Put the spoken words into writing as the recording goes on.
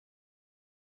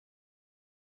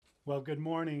Well, good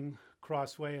morning,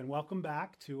 Crossway, and welcome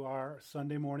back to our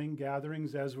Sunday morning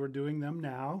gatherings as we're doing them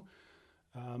now.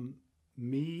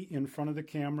 Me in front of the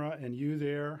camera and you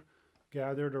there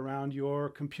gathered around your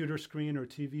computer screen or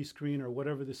TV screen or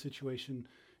whatever the situation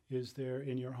is there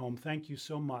in your home. Thank you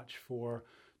so much for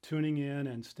tuning in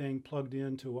and staying plugged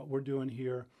in to what we're doing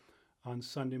here on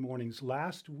Sunday mornings.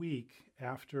 Last week,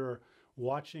 after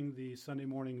watching the Sunday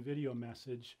morning video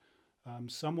message,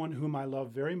 someone whom I love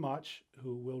very much,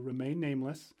 who will remain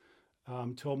nameless,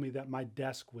 told me that my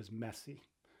desk was messy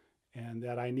and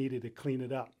that I needed to clean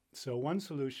it up. So one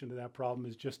solution to that problem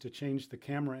is just to change the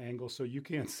camera angle so you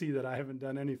can't see that I haven't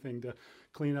done anything to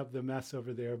clean up the mess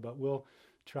over there, but we'll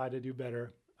try to do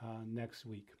better next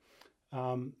week.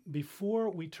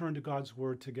 Before we turn to God's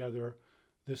Word together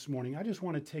this morning, I just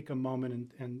want to take a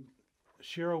moment and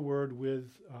share a word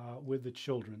with the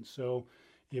children. So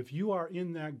if you are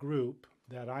in that group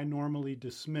that I normally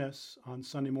dismiss on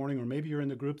Sunday morning, or maybe you're in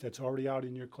the group that's already out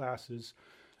in your classes,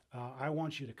 I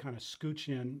want you to kind of scooch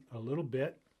in a little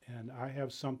bit, and I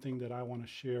have something that I want to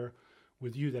share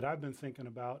with you that I've been thinking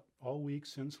about all week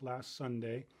since last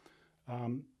Sunday.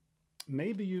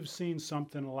 Maybe you've seen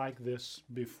something like this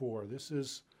before. This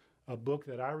is a book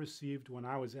that I received when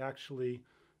I was actually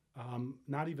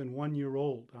not even 1 year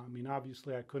old. I mean,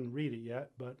 obviously I couldn't read it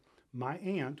yet, but my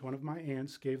aunt, one of my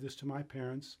aunts, gave this to my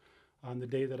parents on the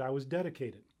day that I was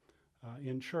dedicated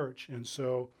in church. And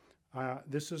so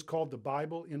this is called The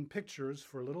Bible in Pictures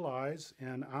for Little Eyes,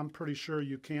 and I'm pretty sure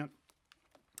you can't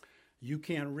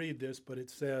read this, but it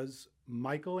says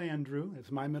Michael Andrew,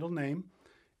 it's my middle name,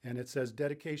 and it says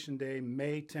Dedication Day,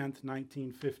 May 10th,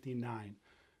 1959,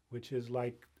 which is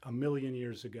like a million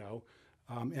years ago.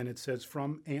 And it says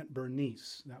from Aunt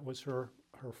Bernice. That was her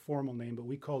formal name, but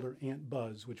we called her Aunt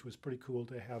Buzz, which was pretty cool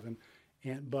to have an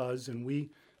Aunt Buzz. And we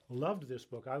loved this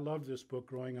book. I loved this book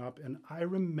growing up, and I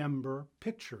remember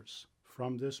pictures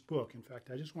from this book. In fact,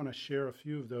 I just want to share a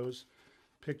few of those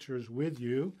pictures with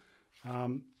you.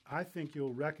 I think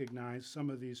you'll recognize some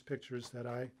of these pictures that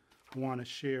I want to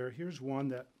share. Here's one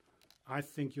that I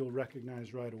think you'll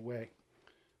recognize right away.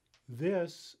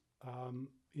 This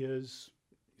is...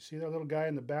 See that little guy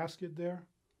in the basket there?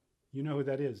 You know who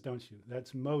that is, don't you?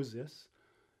 That's Moses.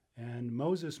 And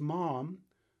Moses' mom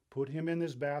put him in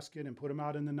this basket and put him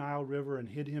out in the Nile River and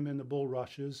hid him in the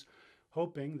bulrushes,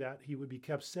 hoping that he would be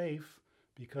kept safe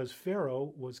because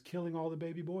Pharaoh was killing all the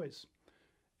baby boys.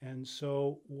 And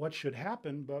so what should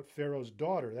happen but Pharaoh's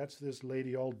daughter, that's this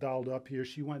lady all dolled up here,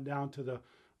 she went down to the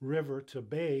river to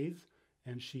bathe,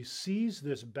 and she sees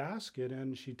this basket,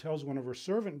 and she tells one of her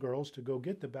servant girls to go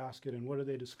get the basket, and what do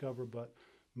they discover but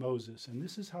Moses? And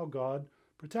this is how God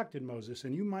protected Moses.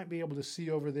 And you might be able to see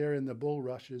over there in the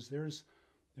bulrushes, there's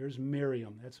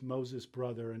Miriam, that's Moses'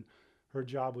 brother, and her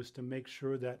job was to make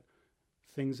sure that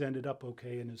things ended up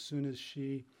okay. And as soon as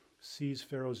she sees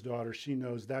Pharaoh's daughter, she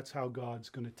knows that's how God's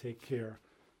going to take care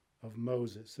of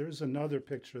Moses. There's another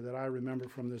picture that I remember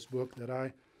from this book that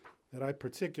I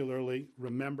particularly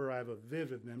remember. I have a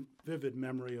vivid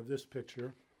memory of this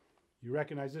picture. You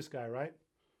recognize this guy, right?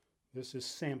 This is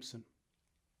Samson.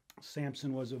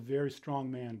 Samson was a very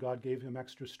strong man. God gave him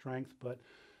extra strength, but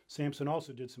Samson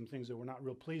also did some things that were not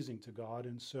real pleasing to God,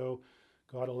 and so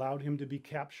God allowed him to be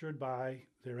captured by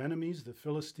their enemies, the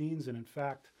Philistines, and in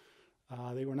fact,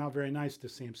 they were not very nice to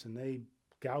Samson. They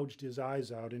gouged his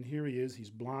eyes out, and here he is. He's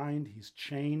blind. He's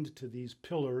chained to these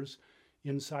pillars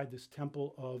inside this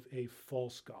temple of a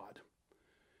false god.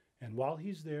 And while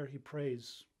he's there, he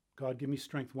prays, God, give me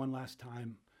strength one last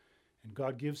time. And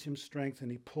God gives him strength,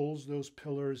 and he pulls those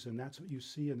pillars, and that's what you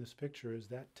see in this picture, is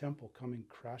that temple coming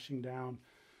crashing down.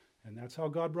 And that's how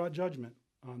God brought judgment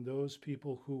on those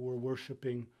people who were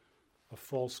worshiping a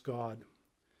false god.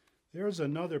 There's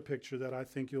another picture that I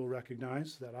think you'll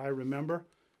recognize that I remember.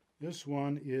 This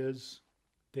one is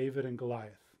David and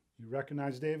Goliath. You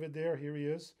recognize David there? Here he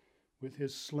is with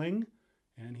his sling,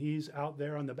 and he's out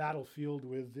there on the battlefield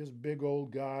with this big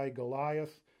old guy,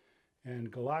 Goliath,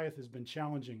 and Goliath has been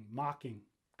challenging, mocking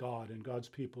God and God's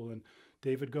people, and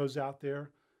David goes out there,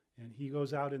 and he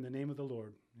goes out in the name of the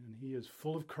Lord, and he is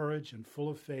full of courage and full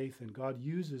of faith, and God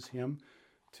uses him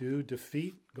to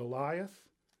defeat Goliath.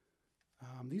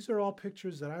 These are all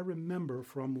pictures that I remember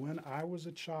from when I was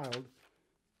a child.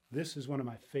 This is one of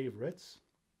my favorites.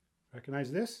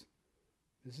 Recognize this?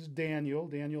 This is Daniel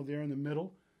there in the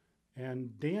middle.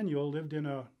 And Daniel lived in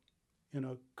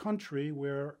a country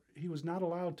where he was not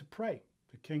allowed to pray.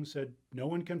 The king said, no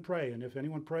one can pray, and if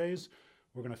anyone prays,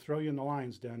 we're going to throw you in the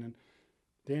lion's den. And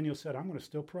Daniel said, I'm going to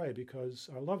still pray because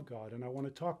I love God and I want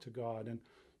to talk to God. And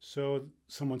so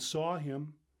someone saw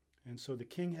him, and so the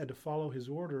king had to follow his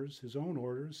orders, his own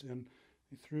orders, and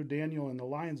He threw Daniel in the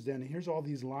lion's den. And here's all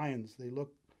these lions. They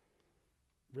look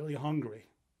really hungry.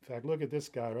 In fact, look at this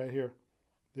guy right here.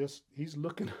 He's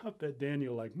looking up at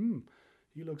Daniel like,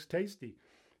 he looks tasty.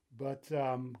 But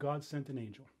God sent an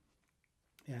angel.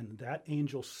 And that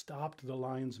angel stopped the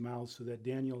lion's mouth so that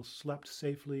Daniel slept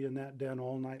safely in that den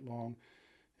all night long,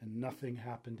 and nothing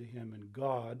happened to him. And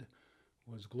God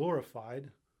was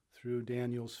glorified through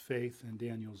Daniel's faith and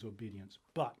Daniel's obedience.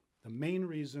 But the main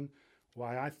reason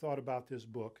why I thought about this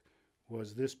book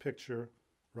was this picture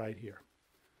right here.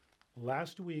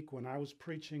 Last week when I was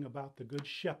preaching about the Good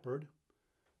Shepherd,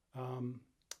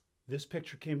 this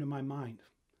picture came to my mind.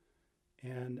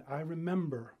 And I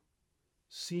remember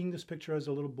seeing this picture as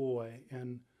a little boy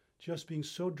and just being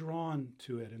so drawn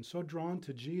to it and so drawn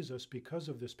to Jesus because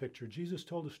of this picture. Jesus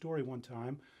told a story one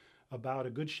time about a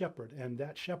good shepherd, and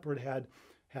that shepherd had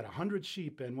 100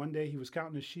 sheep, and one day he was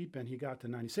counting his sheep and he got to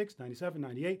 96, 97,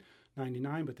 98,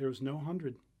 99, but there was no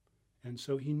 100. And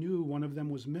so he knew one of them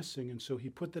was missing, and so he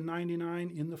put the 99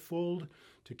 in the fold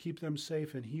to keep them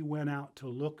safe, and he went out to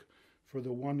look for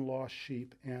the one lost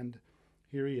sheep, and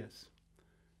here he is.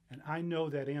 And I know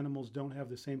that animals don't have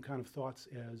the same kind of thoughts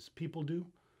as people do,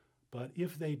 but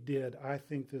if they did, I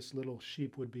think this little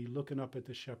sheep would be looking up at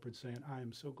the shepherd saying, I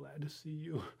am so glad to see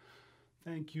you.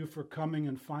 Thank you for coming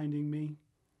and finding me.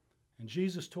 And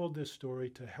Jesus told this story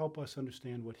to help us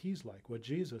understand what he's like, what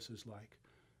Jesus is like,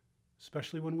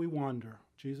 especially when we wander.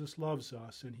 Jesus loves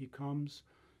us, and he comes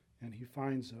and he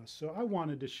finds us. So I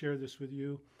wanted to share this with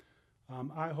you.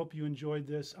 I hope you enjoyed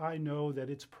this. I know that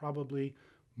it's probably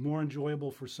more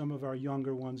enjoyable for some of our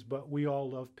younger ones, but we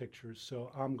all love pictures,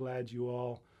 so I'm glad you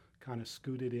all kind of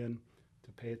scooted in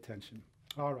to pay attention.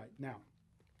 All right, now,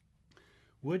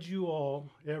 would you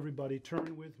all, everybody,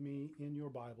 turn with me in your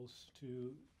Bibles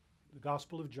to the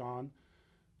Gospel of John,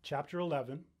 chapter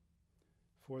 11,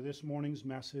 for this morning's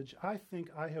message. I think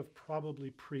I have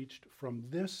probably preached from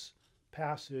this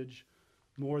passage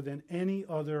more than any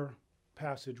other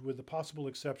passage, with the possible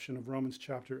exception of Romans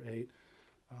chapter 8,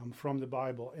 from the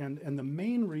Bible. And the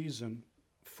main reason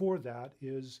for that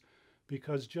is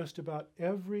because just about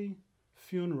every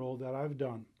funeral that I've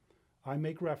done, I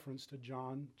make reference to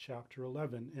John chapter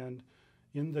 11. And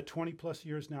in the 20 plus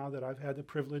years now that I've had the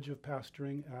privilege of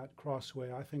pastoring at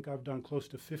Crossway, I think I've done close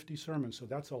to 50 sermons. So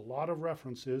that's a lot of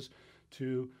references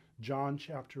to John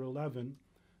chapter 11.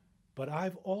 But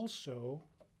I've also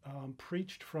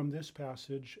preached from this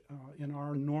passage in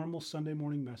our normal Sunday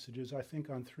morning messages, I think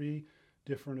on 3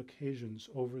 different occasions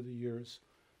over the years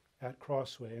at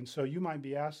Crossway. And so you might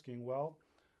be asking, well,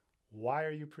 why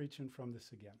are you preaching from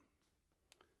this again?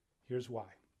 Here's why.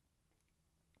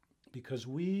 Because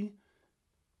we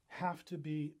have to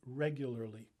be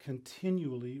regularly,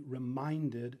 continually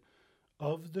reminded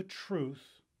of the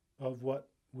truth of what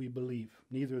we believe.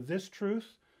 Neither this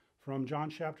truth from John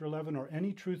chapter 11 or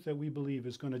any truth that we believe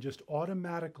is going to just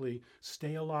automatically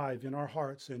stay alive in our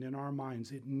hearts and in our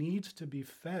minds. It needs to be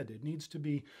fed. It needs to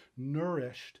be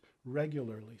nourished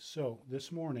regularly. So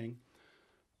this morning,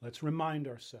 let's remind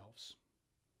ourselves.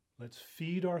 Let's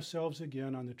feed ourselves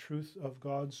again on the truth of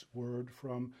God's word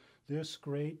from this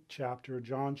great chapter,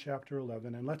 John chapter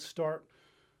 11. And let's start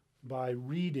by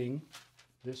reading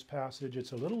this passage.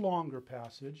 It's a little longer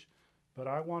passage, but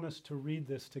I want us to read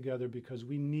this together because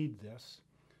we need this.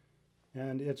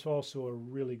 And it's also a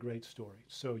really great story.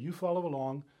 So you follow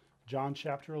along, John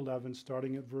chapter 11,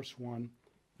 starting at verse 1.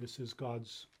 This is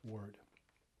God's word.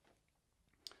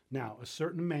 Now, a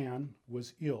certain man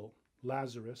was ill,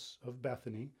 Lazarus of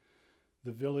Bethany,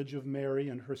 the village of Mary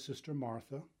and her sister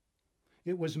Martha.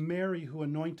 It was Mary who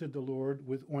anointed the Lord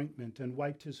with ointment and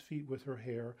wiped his feet with her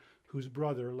hair, whose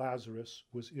brother Lazarus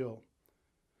was ill.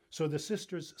 So the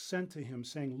sisters sent to him,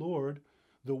 saying, Lord,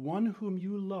 the one whom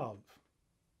you love,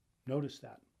 notice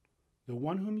that, the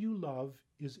one whom you love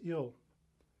is ill.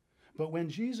 But when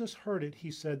Jesus heard it, he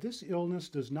said, this illness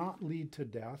does not lead to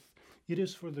death. It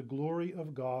is for the glory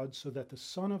of God, so that the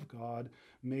Son of God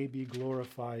may be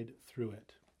glorified through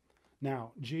it.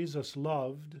 Now, Jesus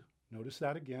loved, notice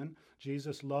that again,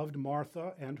 Jesus loved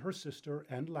Martha and her sister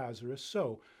and Lazarus.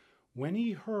 So when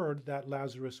he heard that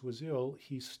Lazarus was ill,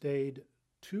 he stayed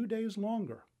 2 days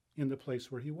longer in the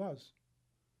place where he was.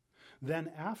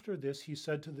 Then after this, he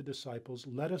said to the disciples,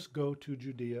 let us go to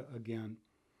Judea again.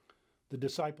 The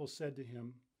disciples said to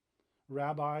him,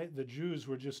 Rabbi, the Jews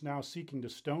were just now seeking to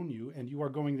stone you, and you are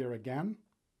going there again?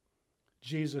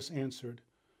 Jesus answered,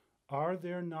 are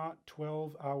there not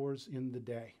 12 hours in the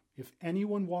day? If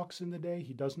anyone walks in the day,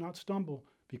 he does not stumble,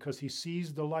 because he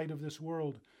sees the light of this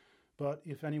world. But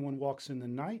if anyone walks in the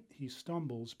night, he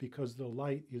stumbles, because the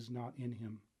light is not in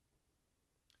him.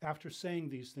 After saying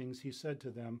these things, he said to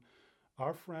them,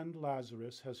 Our friend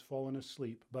Lazarus has fallen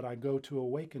asleep, but I go to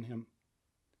awaken him."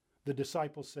 The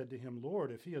disciples said to him,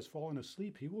 "Lord, if he has fallen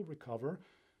asleep, he will recover."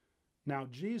 Now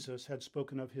Jesus had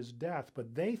spoken of his death,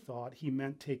 but they thought he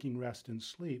meant taking rest in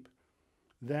sleep.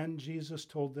 Then Jesus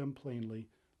told them plainly,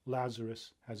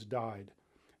 "Lazarus has died.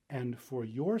 And for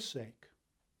your sake,"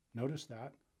 notice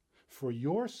that, "for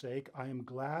your sake I am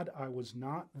glad I was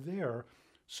not there,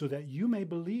 so that you may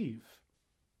believe.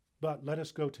 But let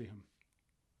us go to him."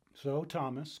 So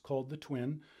Thomas, called the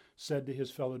twin, said to his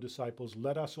fellow disciples,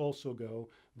 "Let us also go,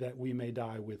 that we may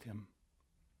die with him."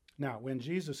 Now, when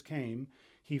Jesus came,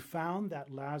 he found that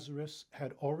Lazarus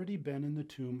had already been in the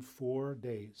tomb 4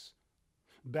 days.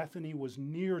 Bethany was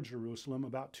near Jerusalem,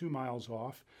 about 2 miles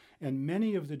off, and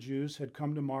many of the Jews had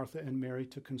come to Martha and Mary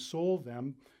to console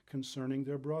them concerning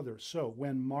their brother. So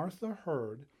when Martha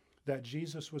heard that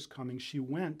Jesus was coming, she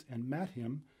went and met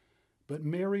him, but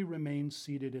Mary remained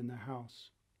seated in the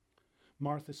house.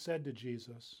 Martha said to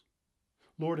Jesus,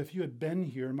 "Lord, if you had been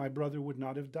here, my brother would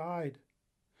not have died.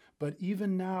 But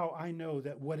even now I know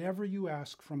that whatever you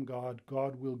ask from God,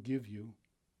 God will give you."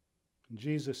 And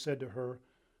Jesus said to her,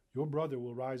 "Your brother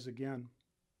will rise again."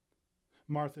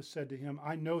 Martha said to him,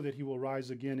 "I know that he will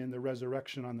rise again in the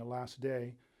resurrection on the last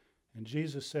day." And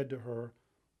Jesus said to her,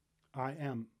 "I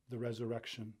am the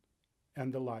resurrection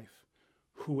and the life.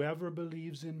 Whoever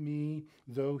believes in me,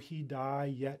 though he die,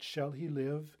 yet shall he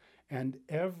live, and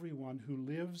everyone who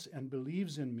lives and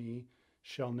believes in me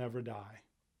shall never die.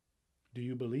 Do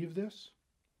you believe this?"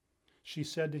 She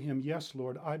said to him, "Yes,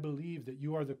 Lord, I believe that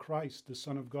you are the Christ, the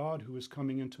Son of God, who is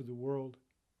coming into the world."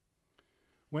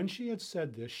 When she had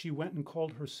said this, she went and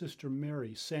called her sister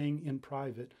Mary, saying in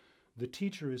private, "The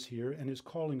teacher is here and is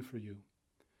calling for you."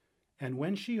 And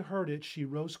when she heard it, she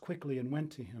rose quickly and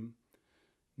went to him.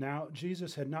 Now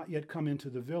Jesus had not yet come into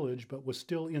the village, but was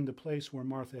still in the place where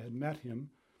Martha had met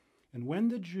him. And when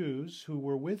the Jews who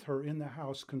were with her in the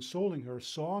house, consoling her,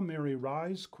 saw Mary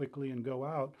rise quickly and go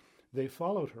out, they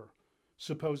followed her,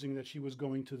 supposing that she was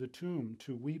going to the tomb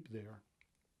to weep there.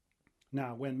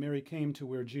 Now, when Mary came to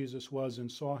where Jesus was and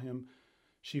saw him,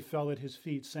 she fell at his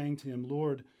feet, saying to him,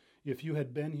 "Lord, if you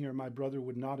had been here, my brother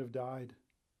would not have died."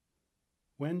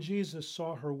 When Jesus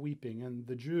saw her weeping, and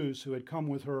the Jews who had come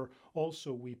with her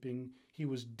also weeping, he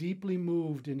was deeply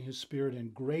moved in his spirit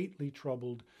and greatly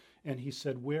troubled. And he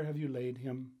said, "Where have you laid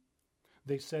him?"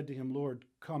 They said to him, "Lord,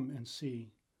 come and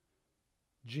see."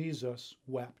 Jesus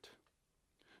wept.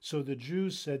 So the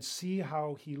Jews said, "See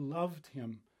how he loved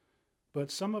him."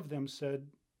 But some of them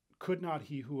said, "Could not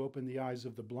he who opened the eyes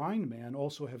of the blind man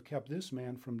also have kept this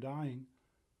man from dying?"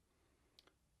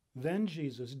 Then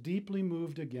Jesus, deeply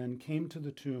moved again, came to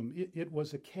the tomb. It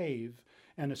was a cave,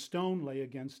 and a stone lay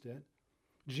against it.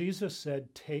 Jesus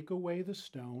said, "Take away the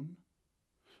stone."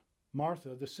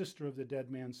 Martha, the sister of the dead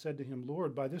man, said to him,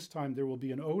 "Lord, by this time there will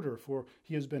be an odor, for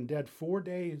he has been dead 4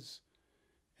 days."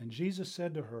 And Jesus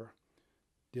said to her,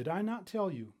 "Did I not tell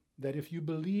you that if you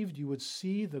believed, you would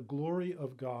see the glory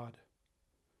of God?"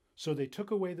 So they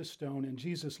took away the stone, and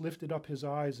Jesus lifted up his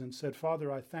eyes and said, "Father,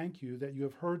 I thank you that you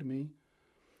have heard me.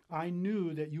 I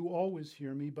knew that you always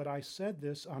hear me, but I said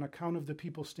this on account of the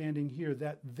people standing here,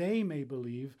 that they may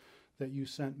believe that you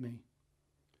sent me."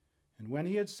 And when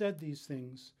he had said these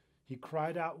things, he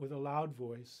cried out with a loud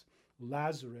voice,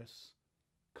 "Lazarus,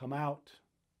 come out."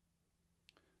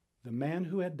 The man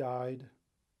who had died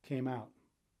came out,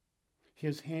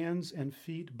 his hands and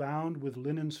feet bound with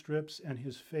linen strips and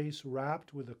his face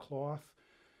wrapped with a cloth.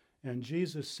 And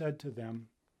Jesus said to them,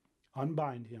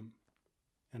 "Unbind him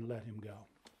and let him go."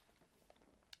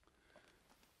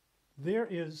 There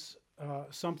is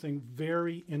something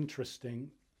very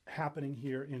interesting happening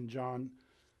here in John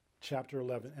chapter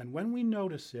 11. And when we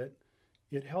notice it,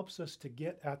 it helps us to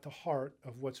get at the heart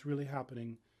of what's really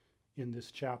happening in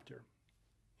this chapter.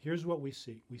 Here's what we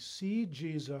see. We see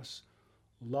Jesus'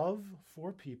 love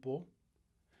for people,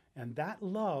 and that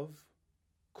love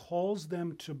calls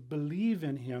them to believe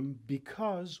in him,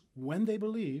 because when they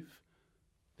believe,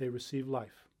 they receive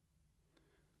life.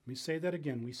 Let me say that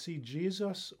again. We see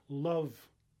Jesus' love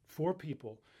for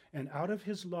people, and out of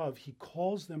his love, he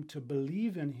calls them to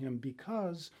believe in him,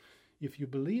 because if you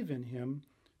believe in him,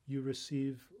 you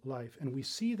receive life. And we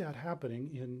see that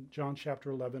happening in John chapter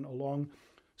 11 along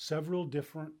several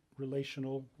different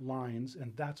relational lines,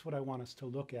 and that's what I want us to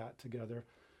look at together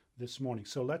this morning.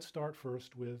 So let's start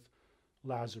first with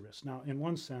Lazarus. Now, in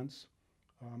one sense,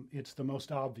 it's the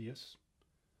most obvious,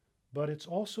 but it's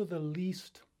also the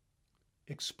least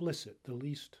explicit, the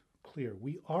least clear.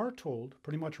 We are told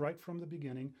pretty much right from the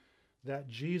beginning that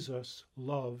Jesus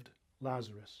loved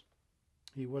Lazarus.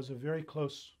 He was a very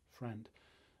close friend.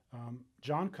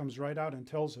 John comes right out and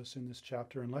tells us in this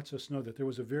chapter and lets us know that there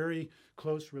was a very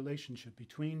close relationship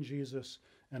between Jesus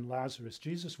and Lazarus.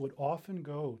 Jesus would often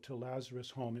go to Lazarus'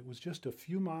 home. It was just a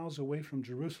few miles away from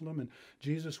Jerusalem, and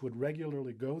Jesus would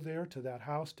regularly go there to that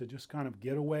house to just kind of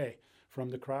get away from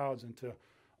the crowds and to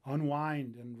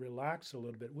unwind and relax a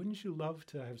little bit. Wouldn't you love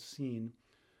to have seen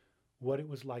what it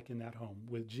was like in that home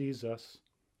with Jesus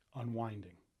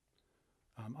unwinding?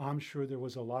 I'm sure there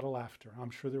was a lot of laughter.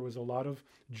 I'm sure there was a lot of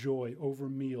joy over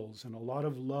meals and a lot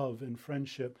of love and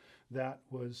friendship that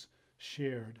was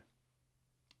shared.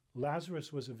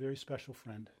 Lazarus was a very special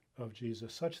friend of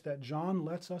Jesus, such that John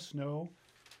lets us know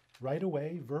right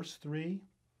away, verse 3,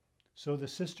 so the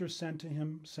sisters sent to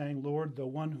him, saying, Lord, the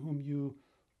one whom you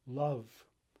love.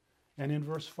 And in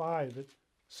verse 5, it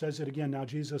says it again. Now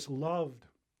Jesus loved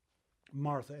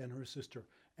Martha and her sister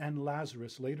and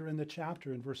Lazarus. Later in the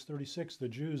chapter, in verse 36, the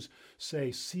Jews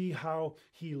say, see how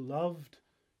he loved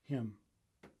him.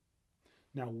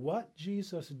 Now, what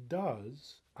Jesus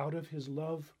does out of his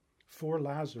love for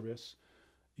Lazarus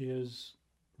is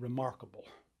remarkable.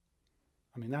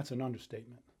 I mean, that's an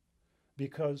understatement.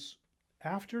 Because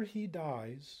after he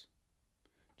dies,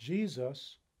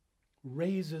 Jesus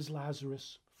raises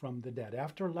Lazarus from the dead.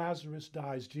 After Lazarus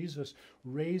dies, Jesus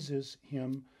raises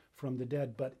him from the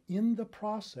dead. But in the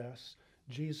process,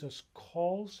 Jesus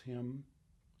calls him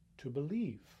to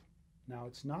believe. Now,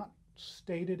 it's not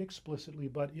stated explicitly,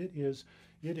 but it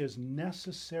is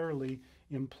necessarily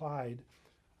implied.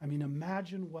 I mean,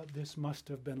 imagine what this must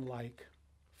have been like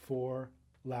for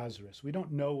Lazarus. We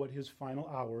don't know what his final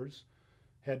hours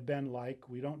had been like.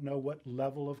 We don't know what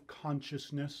level of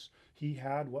consciousness he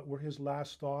had. What were his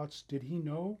last thoughts? Did he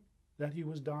know that he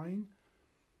was dying?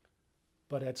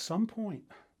 But at some point,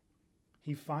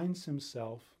 he finds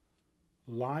himself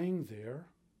lying there,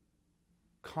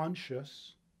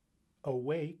 conscious,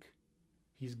 awake.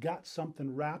 He's got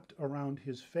something wrapped around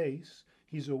his face.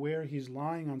 He's aware he's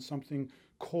lying on something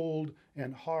cold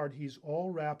and hard. He's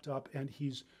all wrapped up, and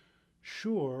he's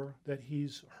sure that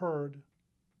he's heard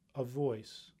a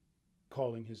voice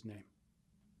calling his name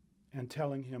and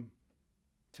telling him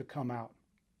to come out.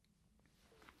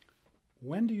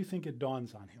 When do you think it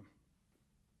dawns on him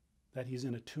that he's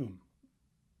in a tomb?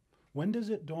 When does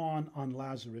it dawn on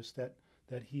Lazarus that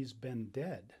he's been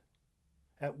dead?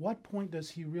 At what point does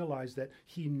he realize that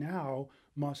he now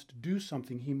must do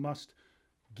something? He must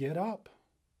get up.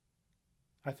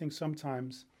 I think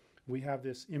sometimes we have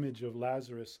this image of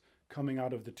Lazarus coming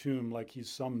out of the tomb like he's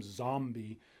some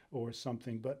zombie or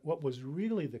something. But what was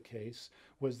really the case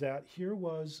was that here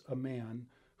was a man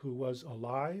who was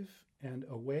alive and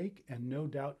awake and no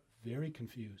doubt very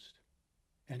confused.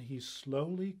 And he's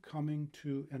slowly coming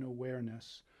to an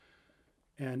awareness.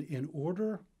 And in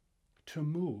order to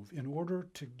move, in order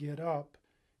to get up,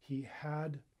 he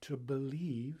had to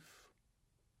believe.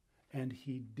 And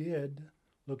he did.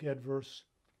 Look at verse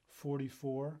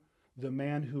 44. The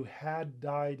man who had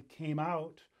died came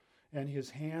out, and his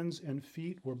hands and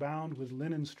feet were bound with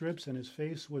linen strips, and his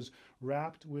face was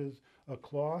wrapped with a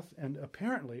cloth. And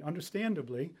apparently,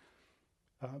 understandably,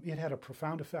 it had a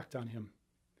profound effect on him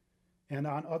and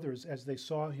on others as they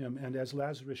saw him and as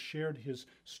Lazarus shared his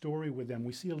story with them.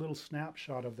 We see a little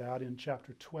snapshot of that in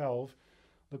chapter 12.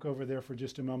 Look over there for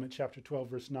just a moment, chapter 12,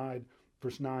 verse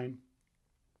 9.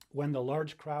 When the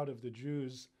large crowd of the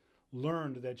Jews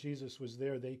learned that Jesus was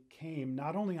there, they came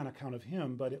not only on account of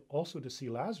him, but also to see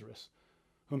Lazarus,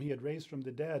 whom he had raised from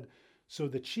the dead. So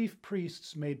the chief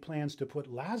priests made plans to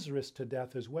put Lazarus to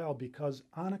death as well, because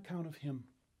on account of him,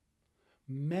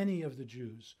 many of the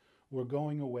Jews were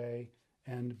going away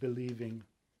and believing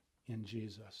in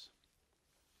Jesus.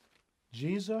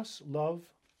 Jesus' love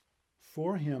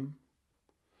for him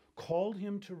called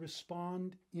him to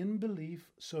respond in belief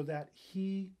so that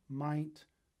he might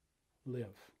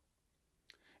live.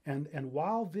 And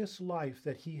while this life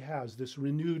that he has, this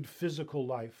renewed physical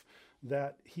life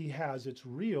that he has, it's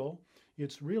real,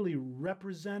 it's really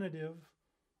representative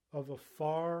of a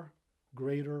far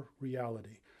greater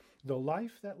reality. The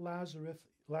life that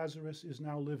Lazarus is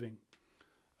now living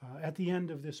at the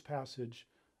end of this passage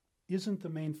isn't the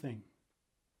main thing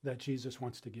that Jesus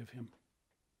wants to give him.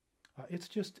 It's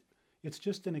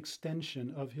just an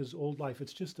extension of his old life.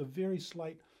 It's just a very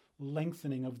slight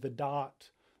lengthening of the dot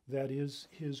that is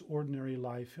his ordinary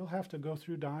life. He'll have to go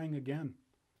through dying again.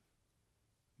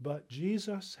 But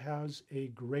Jesus has a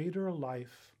greater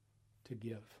life to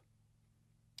give.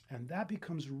 And that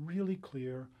becomes really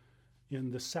clear in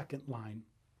the second line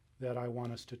that I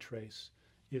want us to trace.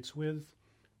 It's with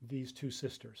these two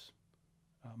sisters,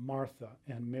 Martha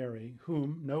and Mary,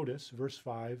 whom, notice, verse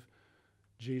 5,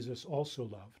 Jesus also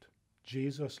loved.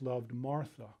 Jesus loved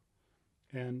Martha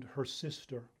and her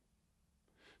sister.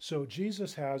 So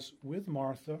Jesus has, with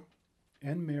Martha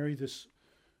and Mary, this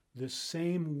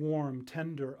same warm,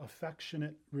 tender,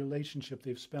 affectionate relationship.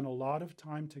 They've spent a lot of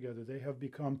time together. They have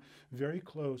become very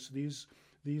close. These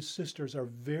sisters are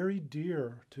very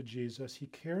dear to Jesus. He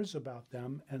cares about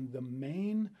them, and the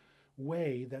main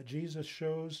way that Jesus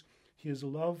shows his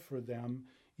love for them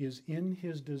is in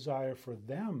his desire for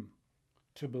them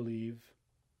to believe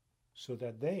so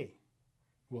that they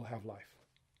will have life.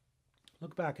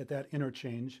 Look back at that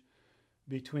interchange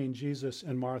between Jesus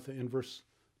and Martha in verse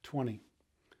 20.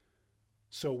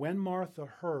 So when Martha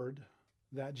heard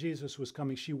that Jesus was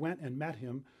coming, she went and met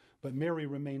him, but Mary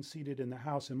remained seated in the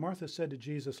house. And Martha said to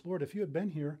Jesus, Lord, if you had been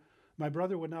here, my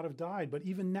brother would not have died. But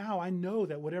even now I know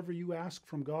that whatever you ask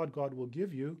from God, God will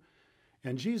give you.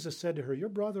 And Jesus said to her, your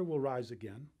brother will rise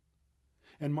again.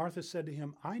 And Martha said to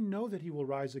him, I know that he will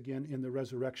rise again in the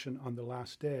resurrection on the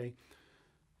last day.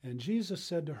 And Jesus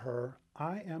said to her,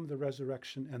 I am the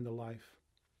resurrection and the life.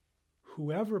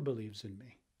 Whoever believes in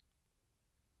me,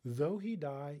 though he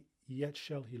die, yet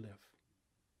shall he live.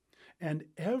 And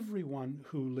everyone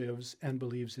who lives and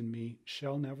believes in me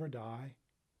shall never die.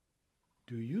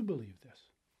 Do you believe this?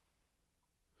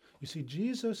 You see,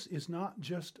 Jesus is not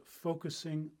just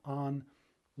focusing on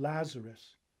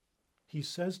Lazarus. He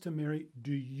says to Mary,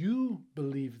 do you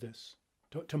believe this?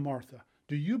 To Martha,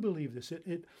 do you believe this?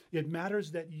 It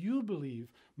matters that you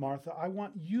believe, Martha. I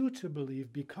want you to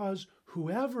believe, because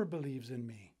whoever believes in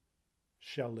me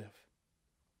shall live.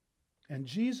 And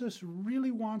Jesus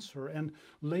really wants her, and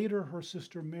later her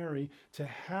sister Mary, to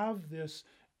have this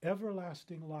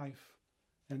everlasting life.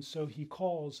 And so he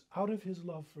calls, out of his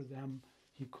love for them,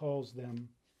 he calls them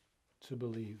to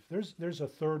believe. There's a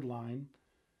third line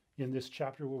in this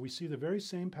chapter where we see the very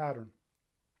same pattern.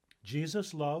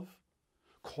 Jesus' love,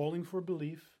 calling for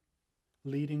belief,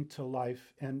 leading to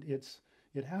life, and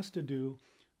it has to do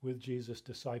with Jesus'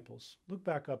 disciples. Look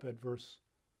back up at verse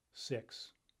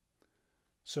 6.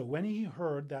 So when he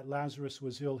heard that Lazarus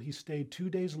was ill, he stayed 2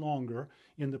 days longer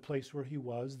in the place where he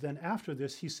was. Then after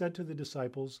this, he said to the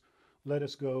disciples, let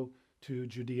us go to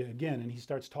Judea again. And he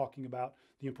starts talking about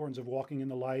the importance of walking in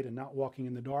the light and not walking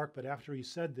in the dark. But after he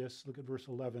said this, look at verse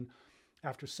 11.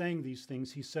 After saying these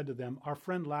things, he said to them, our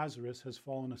friend Lazarus has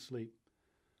fallen asleep,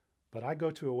 but I go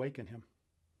to awaken him.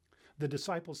 The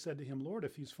disciples said to him, Lord,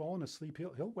 if he's fallen asleep,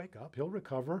 he'll wake up, he'll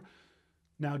recover.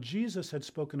 Now Jesus had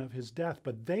spoken of his death,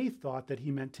 but they thought that he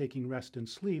meant taking rest and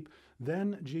sleep.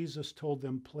 Then Jesus told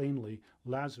them plainly,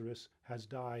 Lazarus has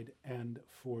died, and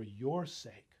for your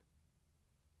sake.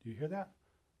 Do you hear that?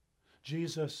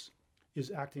 Jesus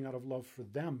is acting out of love for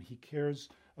them. He cares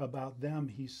about them.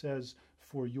 He says,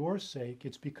 for your sake,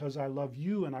 it's because I love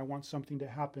you and I want something to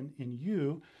happen in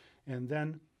you. And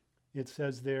then it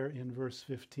says there in verse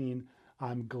 15,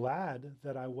 I'm glad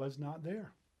that I was not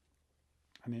there.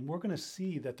 I mean, we're going to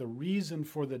see that the reason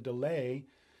for the delay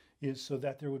is so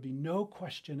that there would be no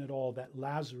question at all that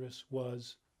Lazarus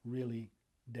was really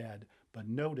dead. But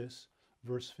notice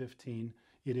verse 15,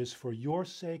 it is for your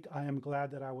sake I am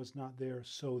glad that I was not there,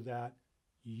 so that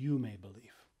you may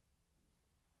believe.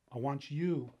 I want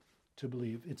you to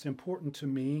believe. It's important to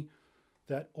me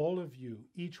that all of you,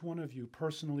 each one of you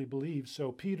personally believe.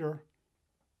 So Peter,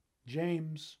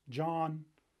 James, John,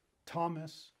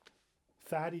 Thomas,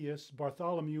 Thaddeus,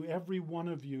 Bartholomew, every one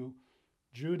of you,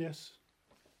 Judas,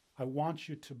 I want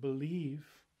you to believe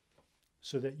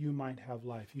so that you might have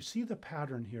life. You see the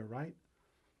pattern here, right?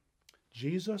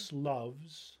 Jesus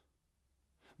loves.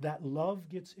 That love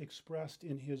gets expressed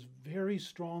in his very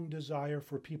strong desire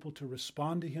for people to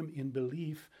respond to him in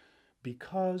belief,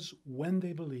 because when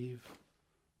they believe,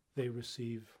 they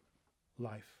receive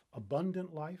life.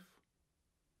 Abundant life.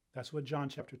 That's what John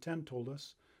chapter 10 told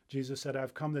us. Jesus said,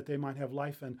 I've come that they might have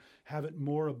life and have it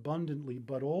more abundantly,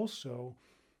 but also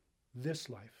this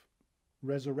life,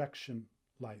 resurrection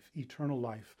life, eternal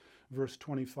life. Verse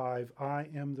 25, I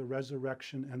am the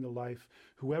resurrection and the life.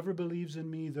 Whoever believes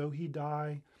in me, though he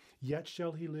die, yet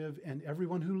shall he live, and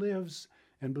everyone who lives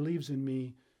and believes in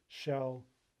me shall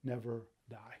never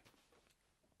die.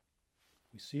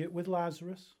 We see it with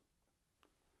Lazarus.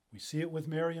 We see it with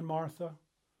Mary and Martha.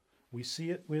 We see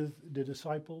it with the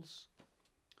disciples.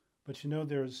 But you know,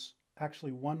 there's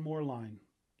actually one more line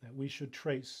that we should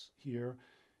trace here,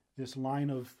 this line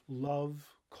of love,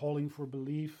 calling for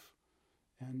belief,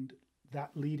 and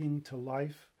that leading to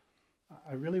life.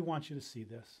 I really want you to see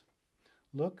this.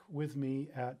 Look with me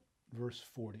at verse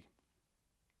 40.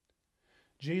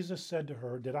 Jesus said to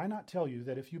her, did I not tell you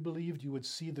that if you believed, you would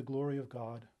see the glory of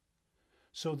God?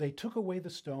 So they took away the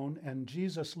stone, and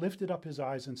Jesus lifted up his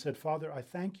eyes and said, Father, I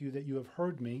thank you that you have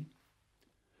heard me.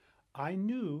 I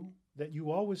knew that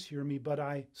you always hear me, but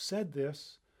I said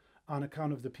this on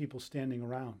account of the people standing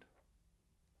around,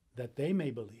 that they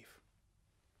may believe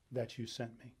that you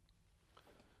sent me.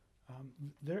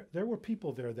 There were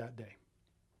people there that day.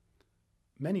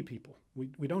 Many people.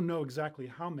 We don't know exactly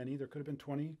how many. There could have been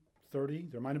 20, 30.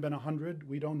 There might have been 100.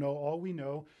 We don't know. All we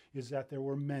know is that there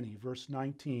were many. Verse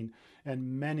 19,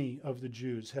 and many of the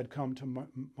Jews had come to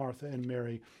Martha and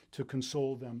Mary to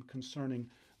console them concerning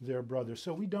their brother.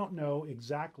 So we don't know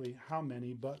exactly how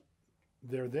many, but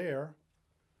they're there,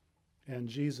 and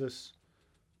Jesus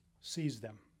sees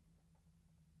them,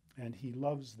 and he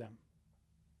loves them.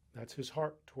 That's his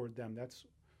heart toward them. That's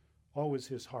always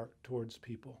his heart towards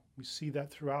people. We see that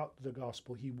throughout the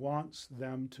gospel. He wants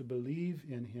them to believe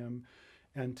in him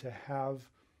and to have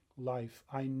life.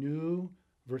 I knew,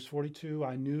 verse 42,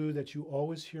 I knew that you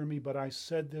always hear me, but I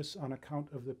said this on account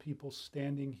of the people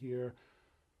standing here,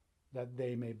 that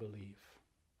they may believe.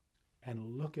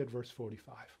 And look at verse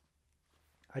 45.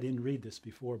 I didn't read this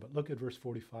before, but look at verse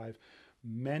 45.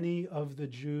 Many of the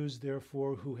Jews,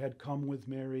 therefore, who had come with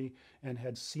Mary and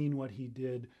had seen what he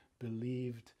did,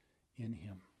 believed in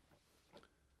him.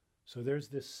 So there's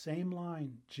this same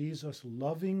line, Jesus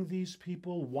loving these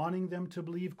people, wanting them to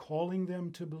believe, calling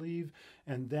them to believe,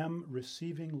 and them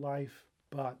receiving life.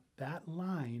 But that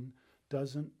line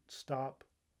doesn't stop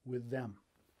with them.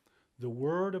 The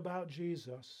word about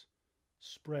Jesus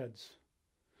spreads.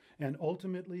 And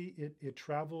ultimately, it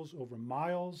travels over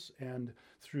miles and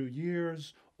through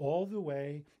years, all the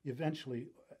way, eventually,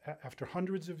 after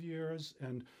hundreds of years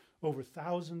and over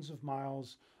thousands of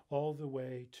miles, all the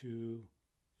way to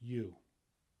you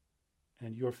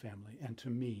and your family, and to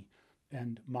me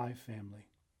and my family.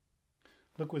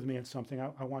 Look with me at something.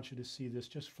 I want you to see this.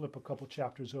 Just flip a couple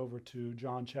chapters over to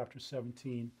John chapter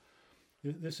 17.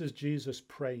 This is Jesus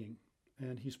praying,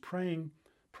 and he's praying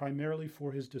primarily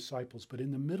for his disciples. But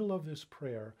in the middle of this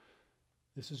prayer,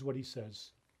 this is what he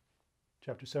says.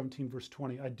 Chapter 17, verse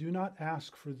 20, I do not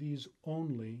ask for these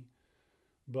only,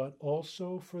 but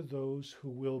also for those who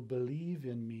will believe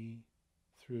in me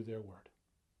through their word.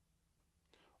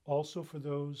 Also for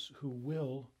those who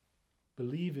will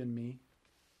believe in me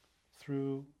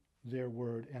through their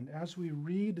word. And as we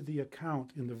read the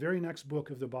account in the very next book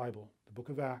of the Bible, the book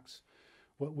of Acts,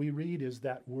 what we read is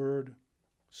that word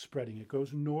spreading. It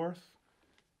goes north,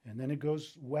 and then it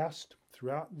goes west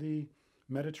throughout the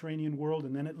Mediterranean world,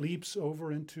 and then it leaps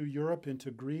over into Europe,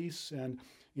 into Greece, and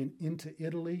into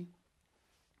Italy.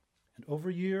 And over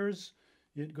years,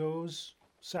 it goes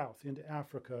south into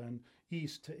Africa, and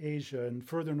east to Asia, and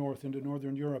further north into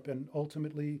Northern Europe, and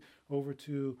ultimately over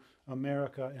to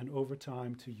America, and over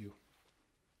time to you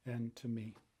and to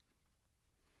me.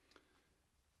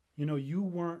 You know, you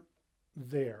weren't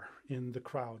there in the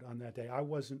crowd on that day. I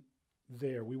wasn't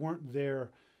there. We weren't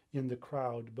there in the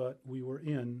crowd, but we were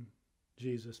in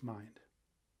Jesus' mind.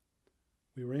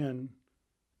 We were in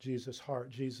Jesus' heart.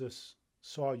 Jesus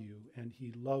saw you, and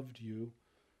he loved you,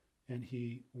 and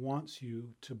he wants you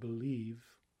to believe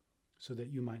so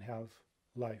that you might have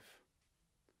life.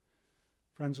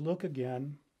 Friends, look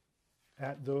again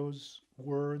at those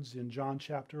words in John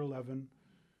chapter 11,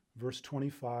 verse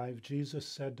 25. Jesus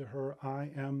said to her, I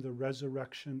am the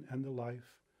resurrection and the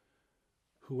life.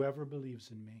 Whoever believes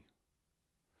in me,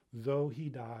 though he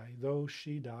die, though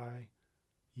she die,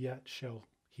 yet shall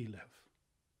he live.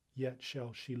 Yet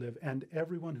shall she live. And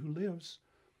everyone who lives,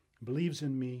 believes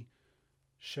in me,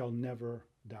 shall never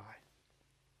die.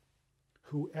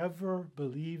 Whoever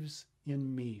believes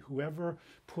in me, whoever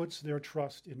puts their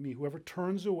trust in me, whoever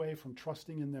turns away from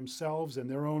trusting in themselves and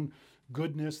their own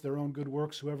goodness, their own good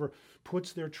works, whoever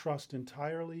puts their trust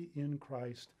entirely in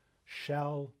Christ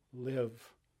shall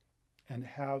live and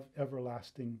have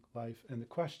everlasting life. And the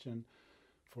question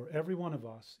for every one of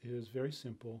us is very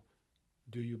simple.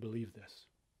 Do you believe this?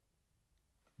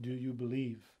 Do you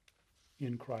believe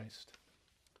in Christ?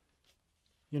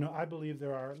 You know, I believe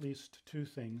there are at least two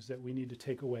things that we need to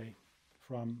take away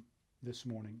from this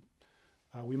morning.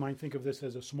 We might think of this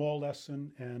as a small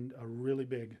lesson and a really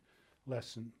big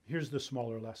lesson. Here's the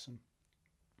smaller lesson.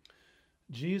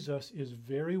 Jesus is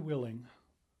very willing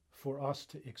for us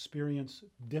to experience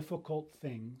difficult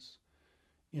things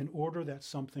in order that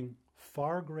something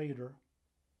far greater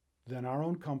than our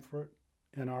own comfort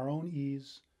and our own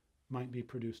ease might be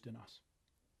produced in us.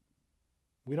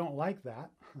 We don't like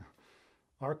that.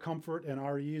 Our comfort and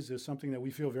our ease is something that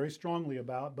we feel very strongly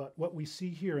about, but what we see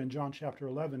here in John chapter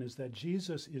 11 is that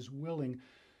Jesus is willing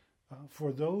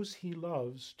for those he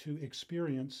loves to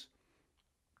experience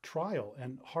trial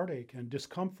and heartache and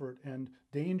discomfort and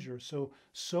danger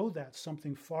so that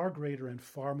something far greater and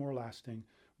far more lasting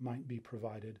might be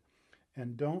provided.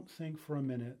 And don't think for a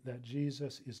minute that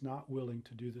Jesus is not willing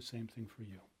to do the same thing for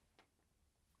you.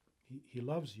 He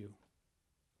loves you.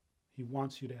 He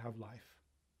wants you to have life.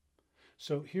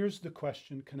 So here's the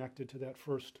question connected to that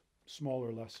first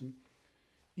smaller lesson.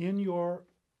 In your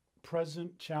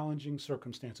present challenging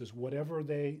circumstances, whatever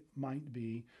they might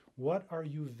be, what are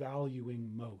you valuing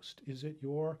most? Is it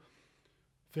your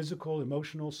physical,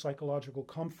 emotional, psychological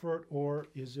comfort, or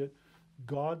is it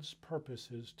God's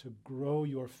purposes to grow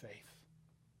your faith,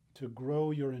 to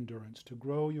grow your endurance, to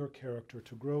grow your character,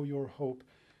 to grow your hope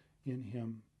in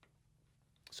Him?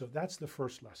 So that's the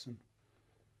first lesson.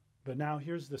 But now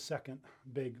here's the second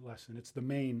big lesson. It's the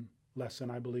main lesson,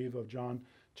 I believe, of John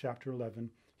chapter 11.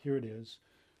 Here it is.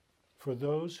 For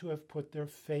those who have put their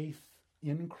faith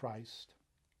in Christ,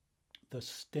 the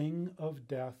sting of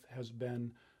death has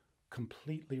been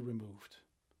completely removed.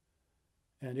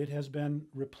 And it has been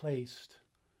replaced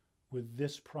with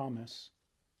this promise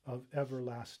of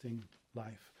everlasting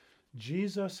life.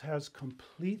 Jesus has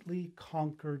completely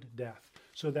conquered death,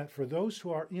 so that for those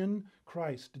who are in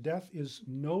Christ, death is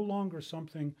no longer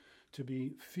something to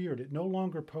be feared. It no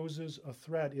longer poses a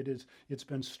threat. It's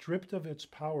been stripped of its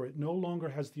power. It no longer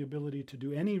has the ability to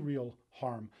do any real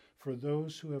harm for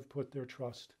those who have put their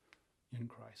trust in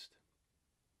Christ.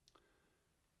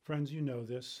 Friends, you know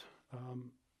this.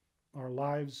 Our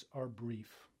lives are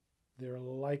brief. They're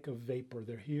like a vapor.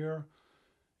 They're here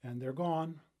and they're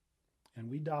gone, and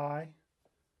we die.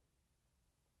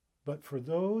 But for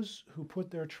those who put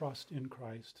their trust in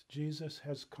Christ, Jesus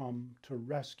has come to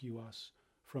rescue us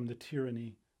from the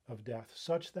tyranny of death,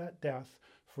 such that death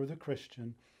for the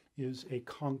Christian is a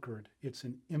conquered, it's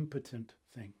an impotent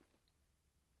thing.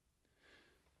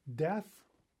 Death,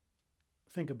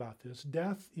 think about this,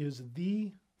 death is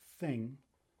the thing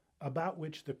about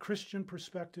which the Christian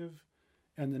perspective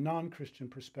and the non-Christian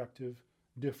perspective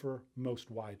differ most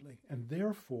widely. And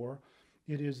therefore,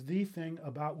 it is the thing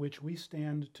about which we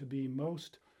stand to be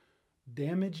most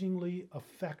damagingly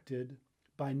affected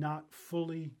by not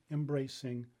fully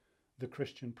embracing the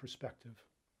Christian perspective.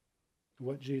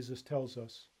 What Jesus tells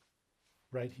us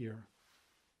right here.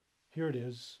 Here it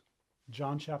is,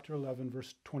 John chapter 11,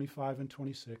 verse 25 and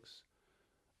 26.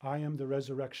 I am the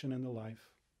resurrection and the life.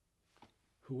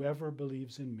 Whoever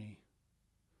believes in me,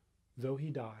 though he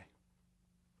die,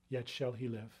 yet shall he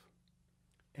live.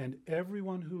 And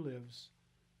everyone who lives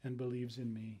and believes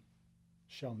in me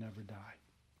shall never die.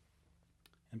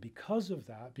 And because of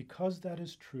that, because that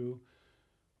is true,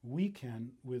 we can,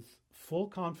 with full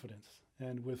confidence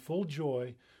and with full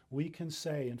joy, we can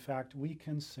say, in fact, we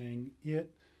can sing,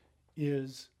 it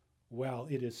is well.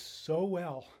 It is so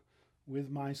well with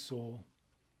my soul.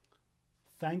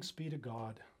 Thanks be to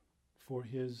God for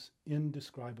his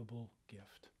indescribable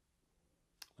gift.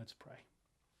 Let's pray.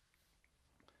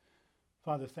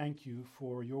 Father, thank you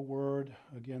for your word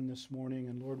again this morning.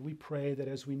 And Lord, we pray that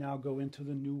as we now go into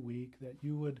the new week, that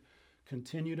you would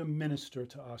continue to minister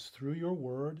to us through your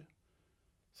word,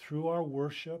 through our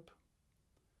worship,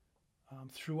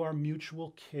 through our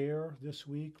mutual care this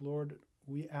week. Lord,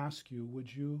 we ask you,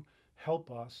 would you help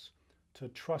us to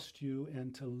trust you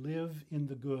and to live in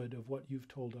the good of what you've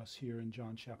told us here in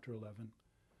John chapter 11.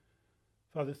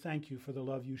 Father, thank you for the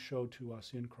love you showed to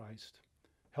us in Christ.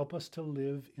 Help us to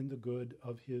live in the good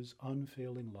of his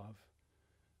unfailing love.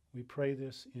 We pray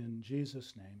this in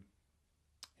Jesus' name.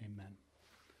 Amen.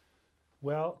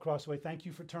 Well, Crossway, thank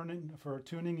you for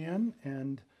tuning in,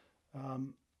 and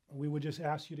we would just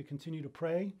ask you to continue to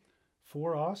pray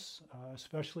for us,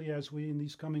 especially as we in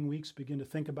these coming weeks begin to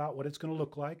think about what it's going to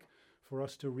look like for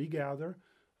us to regather.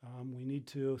 We need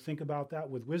to think about that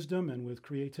with wisdom and with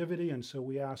creativity, and so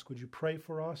we ask, would you pray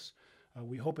for us?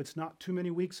 We hope it's not too many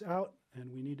weeks out, and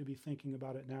we need to be thinking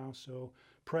about it now. So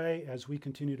pray as we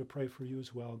continue to pray for you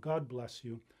as well. God bless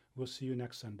you. We'll see you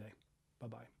next Sunday.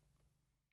 Bye-bye.